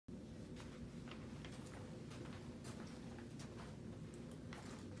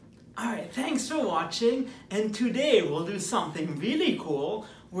Alright, thanks for watching, and today we'll do something really cool.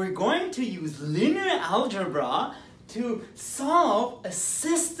 We're going to use linear algebra to solve a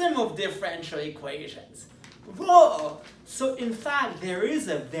system of differential equations. Whoa! So in fact, there is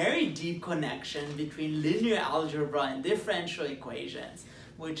a very deep connection between linear algebra and differential equations,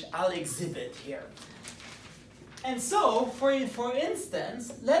 which I'll exhibit here. And so, for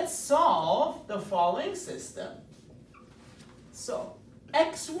instance, let's solve the following system. So,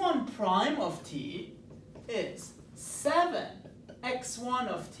 x1 prime of t is 7x1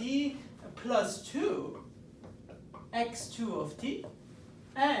 of t plus 2 x2 of t,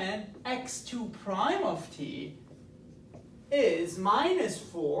 and x2 prime of t is minus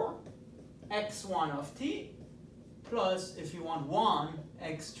 4 x1 of t plus, if you want, 1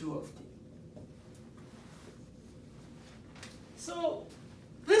 x2 of t. So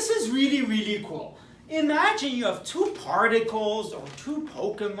this is really, really cool. Imagine you have two particles or two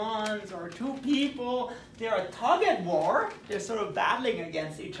Pokemons or two people. They're a tug at war. They're sort of battling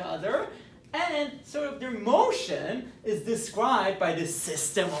against each other. And sort of their motion is described by this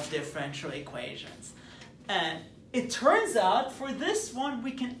system of differential equations. And it turns out for this one,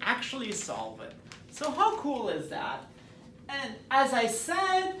 we can actually solve it. So how cool is that? And as I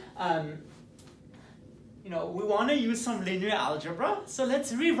said, we want to use some linear algebra. So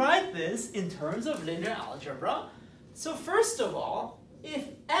let's rewrite this in terms of linear algebra. So first of all, if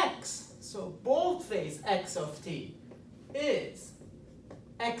x, so boldface x of t, is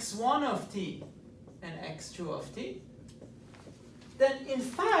x1 of t and x2 of t, then in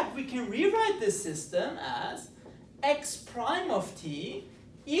fact we can rewrite this system as x prime of t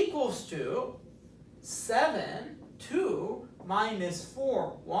equals to 7, 2 minus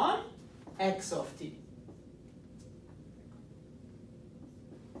 4, 1 x of t.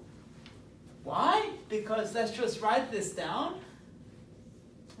 Why? Because let's just write this down.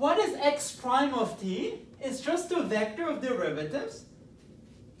 What is x prime of t? It's just a vector of derivatives.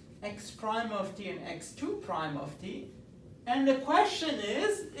 X prime of t and x2 prime of t. And the question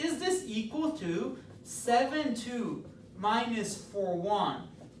is this equal to 7, 2 minus 4, 1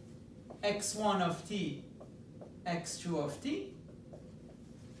 x1 of t, x2 of t?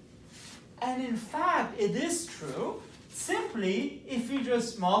 And in fact, it is true. Simply, if you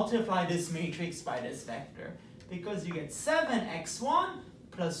just multiply this matrix by this vector, because you get 7x1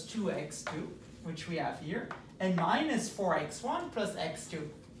 plus 2x2, which we have here, and minus 4x1 plus x2,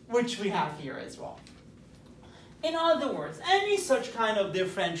 which we have here as well. In other words, any such kind of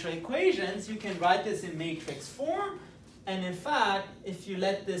differential equations, you can write this in matrix form, and in fact, if you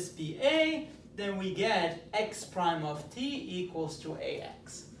let this be A, then we get x prime of t equals to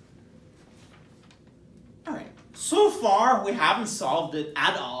ax. All right. So far, we haven't solved it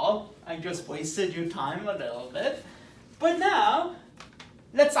at all. I just wasted your time a little bit. But now,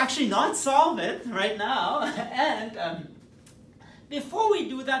 let's actually not solve it right now. And before we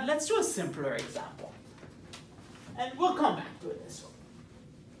do that, let's do a simpler example. And we'll come back to this one.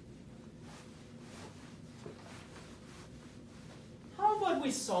 How about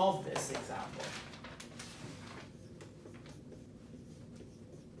we solve this example?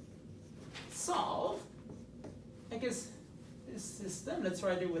 Solve. I guess this system, let's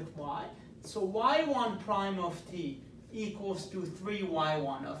write it with y. So y1 prime of t equals to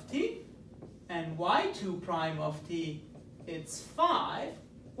 3y1 of t. And y2 prime of t, it's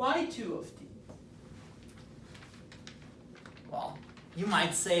 5y2 of t. Well, you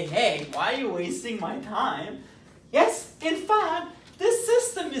might say, hey, why are you wasting my time? Yes, in fact, this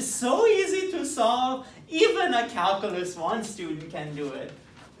system is so easy to solve, even a Calculus 1 student can do it.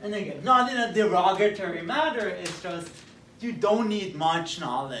 And again, not in a derogatory manner, it's just you don't need much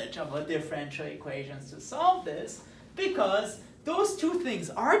knowledge about differential equations to solve this, because those two things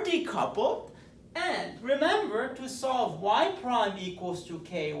are decoupled. And remember, to solve y prime equals to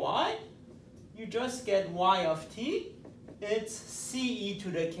ky, you just get y of t, it's ce to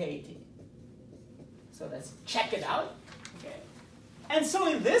the kt. So let's check it out. Okay. And so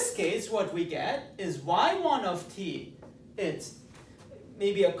in this case, what we get is y1 of t, it's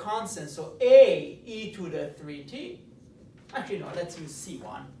maybe a constant, so a e to the 3t. Actually, no, let's use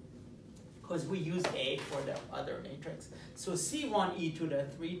c1, because we use a for the other matrix. So c1 e to the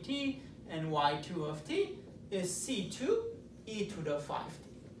 3t, and y2 of t is c2 e to the 5t.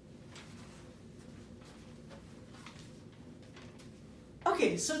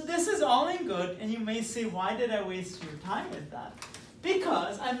 Okay, so this is all in good, and you may say, why did I waste your time with that?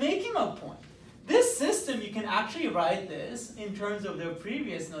 Because I'm making a point. This system, you can actually write this in terms of the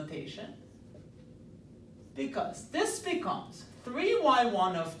previous notation, because this becomes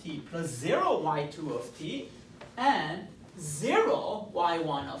 3y1 of t plus 0y2 of t, and 0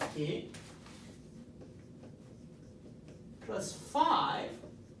 y1 of t plus 5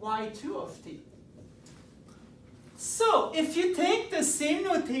 y2 of t. So if you take the same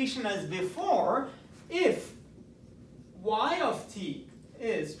notation as before, if y of t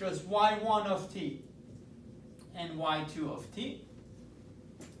is just y1 of t and y2 of t,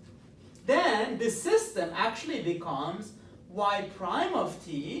 then the system actually becomes y prime of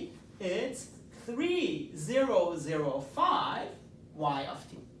t, it's 3, 0, 0, 5 y of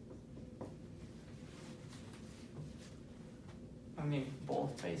t. I mean,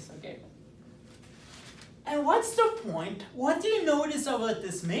 both ways, okay. And what's the point? What do you notice about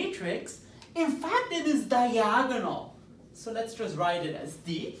this matrix? In fact, it is diagonal. So let's just write it as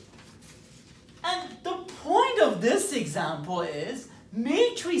D. And the point of this example is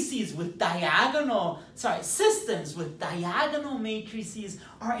systems with diagonal matrices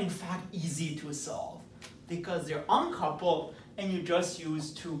are in fact easy to solve because they're uncoupled and you just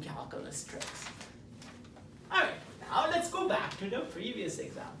use two calculus tricks. All right, now let's go back to the previous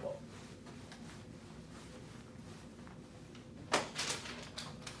example.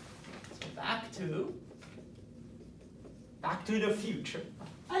 So back to the future.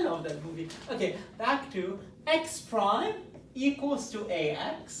 I love that movie. Okay, back to x prime equals to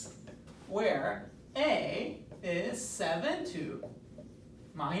ax, where a is 7, 2,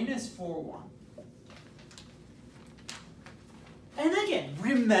 minus 4, 1. And again,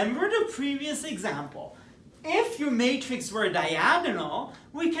 remember the previous example. If your matrix were diagonal,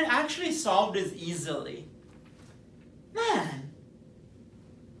 we can actually solve this easily. Man,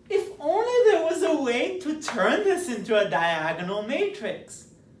 if only there was a way to turn this into a diagonal matrix.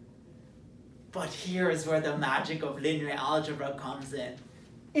 But here is where the magic of linear algebra comes in.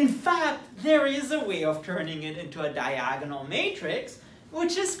 In fact, there is a way of turning it into a diagonal matrix,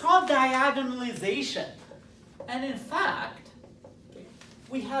 which is called diagonalization. And in fact,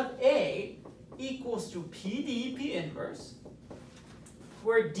 we have A equals to PD P inverse,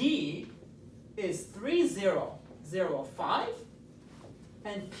 where D is 3, 0, 0, 5,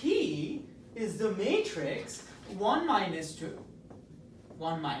 and P is the matrix 1 minus 2,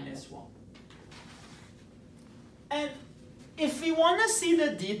 1 minus 1. And if we want to see the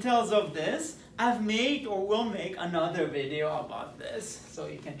details of this, I've made or will make another video about this, so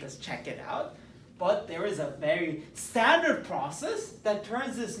you can just check it out. But there is a very standard process that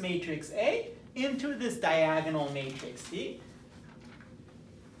turns this matrix A into this diagonal matrix D.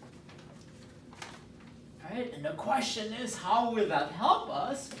 All right, and the question is, how will that help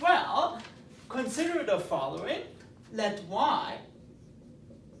us? Well, consider the following. Let y,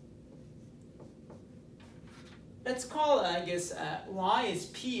 let's call, I guess, y is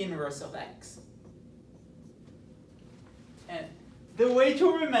P inverse of x. And the way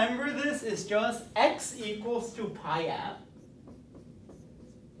to remember this is just x equals to pi m.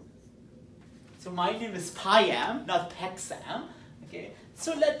 So my name is pi m, not pexam. Okay?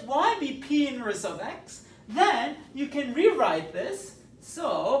 So let y be P inverse of x. Then you can rewrite this.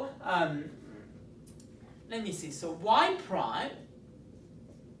 So let me see. So y prime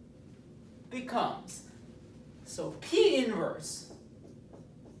becomes, so P inverse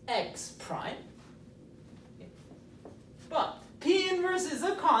x prime. Okay. But P inverse is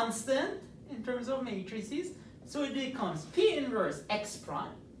a constant in terms of matrices, so it becomes P inverse x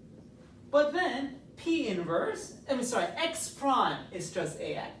prime. But then P inverse, x prime is just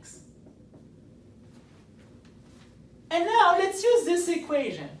AX. And now let's use this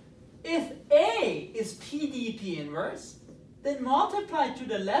equation. If A is PDP inverse, then multiply to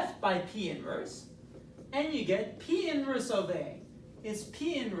the left by P inverse, and you get P inverse of A is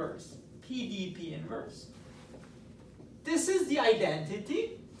P inverse PDP inverse. This is the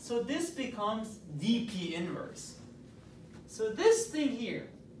identity, so this becomes dP inverse. So this thing here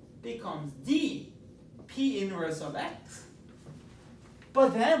becomes dP inverse of x.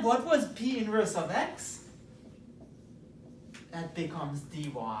 But then what was P inverse of x? That becomes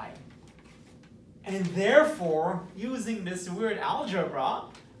dy. And therefore, using this weird algebra,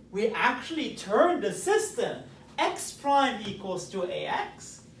 we actually turn the system x prime equals to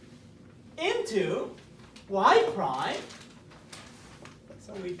ax into y prime.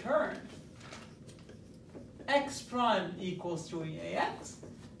 So we turn x prime equals to ax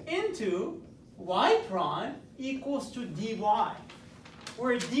into y prime equals to dy,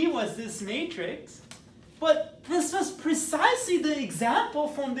 where d was this matrix. But this was precisely the example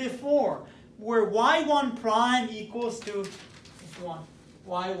from before, where y1 prime equals to, if you want,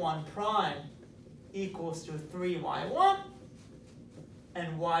 y1 prime equals to 3y1,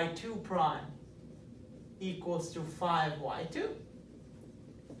 and y2 prime equals to 5y2.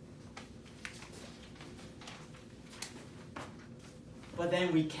 but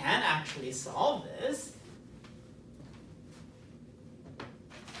then we can actually solve this.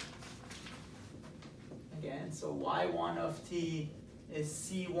 Again, so y1 of t is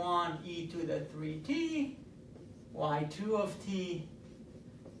c1 e to the 3t, y2 of t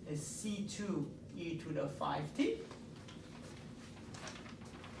is c2 e to the 5t.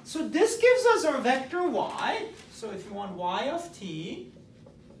 So this gives us our vector y. So if you want y of t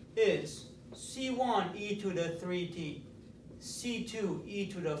is c1 e to the 3t, c2 e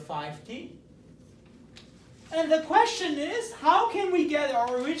to the 5t. And the question is, how can we get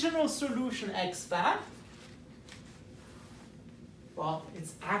our original solution x back? Well,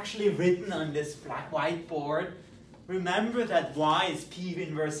 it's actually written on this black whiteboard. Remember that y is p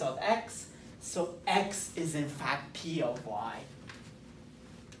inverse of x, so x is in fact p of y.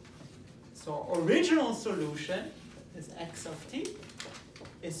 So our original solution is x of t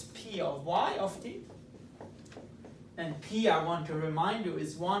is p of y of t. And p, I want to remind you,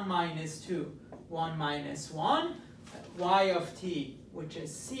 is 1 minus 2, 1 minus 1. Y of t, which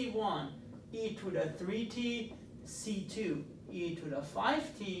is c1 e to the 3t, c2 e to the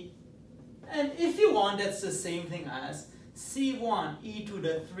 5t. And if you want, that's the same thing as c1 e to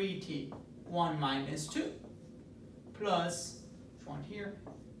the 3t, 1 minus 2, plus, if you want here,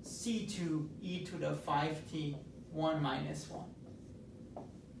 c2 e to the 5t, 1 minus 1.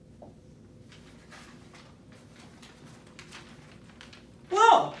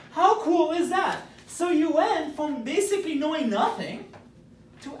 Well, how cool is that? So you went from basically knowing nothing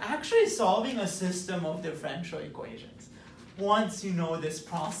to actually solving a system of differential equations once you know this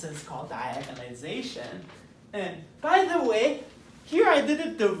process called diagonalization. And by the way, here I did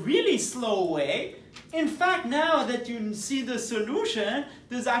it the really slow way. In fact, now that you see the solution,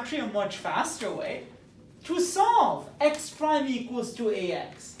 there's actually a much faster way to solve x prime equals to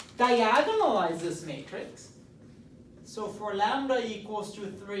ax. Diagonalize this matrix. So for lambda equals to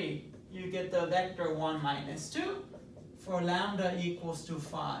 3, you get the vector 1 minus 2. For lambda equals to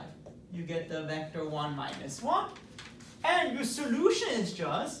 5, you get the vector 1 minus 1. And your solution is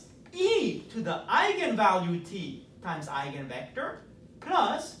just e to the eigenvalue t times eigenvector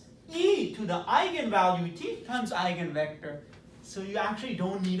plus e to the eigenvalue t times eigenvector. So you actually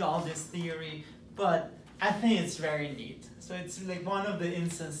don't need all this theory, but I think it's very neat. So it's like one of the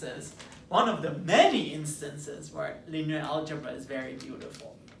instances, one of the many instances where linear algebra is very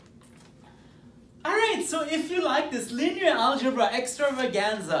beautiful. Alright, so if you like this linear algebra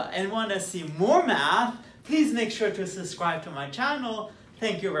extravaganza and want to see more math, please make sure to subscribe to my channel.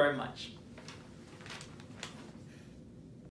 Thank you very much.